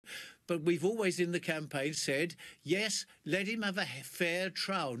But we've always in the campaign said, yes, let him have a fair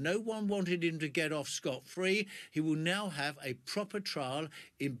trial. No one wanted him to get off scot-free. He will now have a proper trial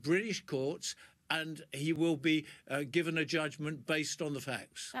in British courts, and he will be given a judgment based on the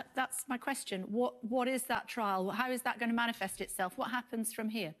facts. That's my question. What is that trial? How is that going to manifest itself? What happens from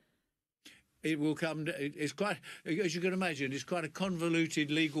here? It will come. It's quite, as you can imagine, it's quite a convoluted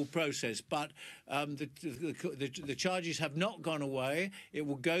legal process. But the charges have not gone away. It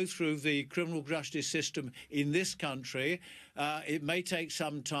will go through the criminal justice system in this country. It may take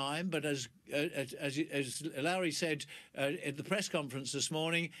some time, but as Laurie said at the press conference this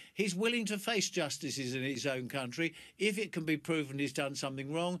morning, he's willing to face justices in his own country. If it can be proven he's done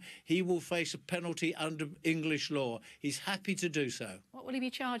something wrong, he will face a penalty under English law. He's happy to do so. What will he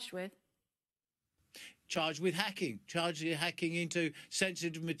be charged with? Charged with hacking into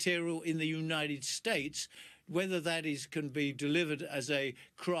sensitive material in the United States. Whether that can be delivered as a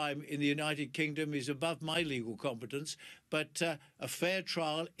crime in the United Kingdom is above my legal competence, but a fair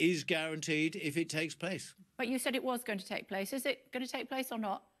trial is guaranteed if it takes place. But you said it was going to take place. Is it going to take place or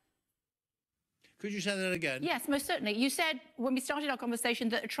not? Could you say that again? Yes, most certainly. You said when we started our conversation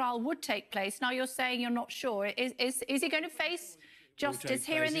that a trial would take place. Now you're saying you're not sure. Is he going to face justice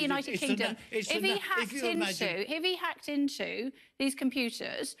here in the United Kingdom? If he hacked into these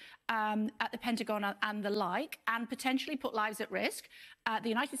computers at the Pentagon and the like, and potentially put lives at risk, the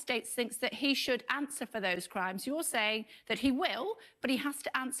United States thinks that he should answer for those crimes. You're saying that he will, but he has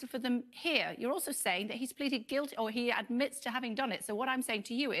to answer for them here. You're also saying that he's pleaded guilty, or he admits to having done it. So what I'm saying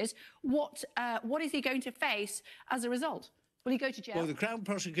to you is, what is he going to face as a result? Will he go to jail? Well, the Crown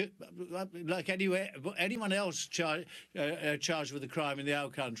prosecutor, like anyone else charged with a crime in our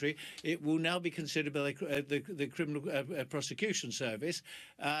country, it will now be considered by the Criminal Prosecution Service,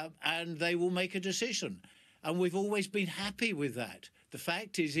 and they will make a decision. And we've always been happy with that. The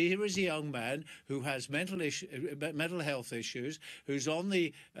fact is, here is a young man who has mental health issues, who's on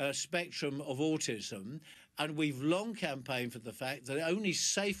the spectrum of autism, and we've long campaigned for the fact that the only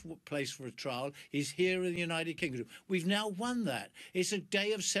safe place for a trial is here in the United Kingdom. We've now won that. It's a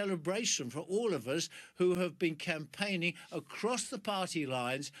day of celebration for all of us who have been campaigning across the party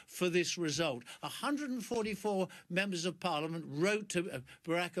lines for this result. 144 members of Parliament wrote to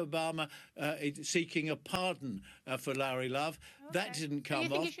Barack Obama seeking a pardon for Lauri Love. Okay. That didn't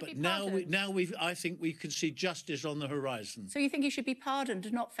come off, but I think we can see justice on the horizon. So you think he should be pardoned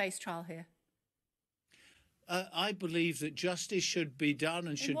and not face trial here? I believe that justice should be done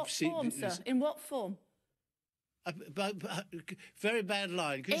and should... In what form, sir? In what form? Very bad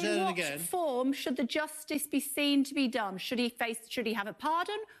line. Could you say that again? In what form should the justice be seen to be done? Should he have a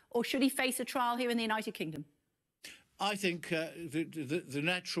pardon, or should he face a trial here in the United Kingdom? I think the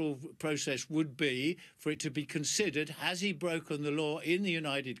natural process would be for it to be considered, has he broken the law in the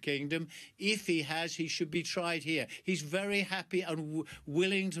United Kingdom? If he has, he should be tried here. He's very happy and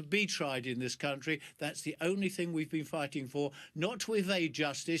willing to be tried in this country. That's the only thing we've been fighting for, not to evade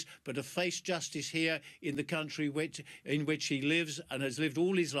justice, but to face justice here in the country in which he lives and has lived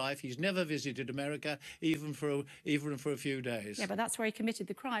all his life. He's never visited America, even for a few days. Yeah, but that's where he committed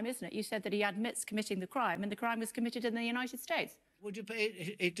the crime, isn't it? You said that he admits committing the crime, and the crime was committed in the United States. Well,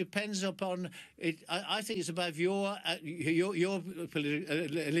 it depends upon it. I think it's above your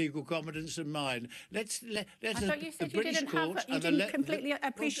legal competence and mine. I thought you said you didn't completely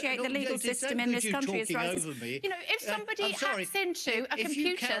appreciate the legal system in this country as far as... You know, if somebody hacks into a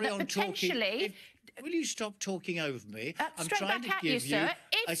computer that potentially... Will you stop talking over me? I'm straight trying back to give you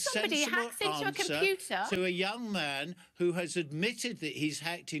if somebody hacks into a computer to a young man who has admitted that he's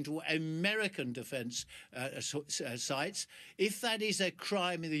hacked into American defence sites. If that is a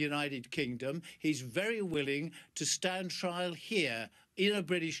crime in the United Kingdom, he's very willing to stand trial here in a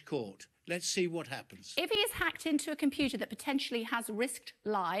British court. Let's see what happens. If he is hacked into a computer that potentially has risked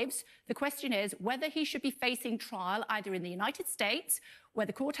lives, the question is whether he should be facing trial either in the United States, where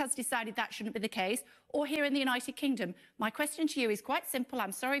the court has decided that shouldn't be the case, or here in the United Kingdom. My question to you is quite simple.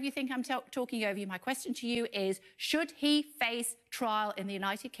 I'm sorry if you think I'm talking over you. My question to you is, should he face trial in the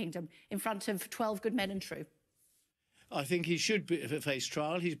United Kingdom in front of 12 good men and true? I think he should face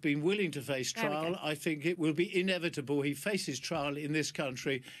trial. He's been willing to face trial. I think it will be inevitable he faces trial in this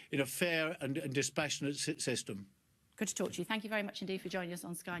country in a fair and dispassionate system. Good to talk to you. Thank you very much indeed for joining us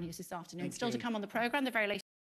on Sky News this afternoon. Still to come on the programme, the very latest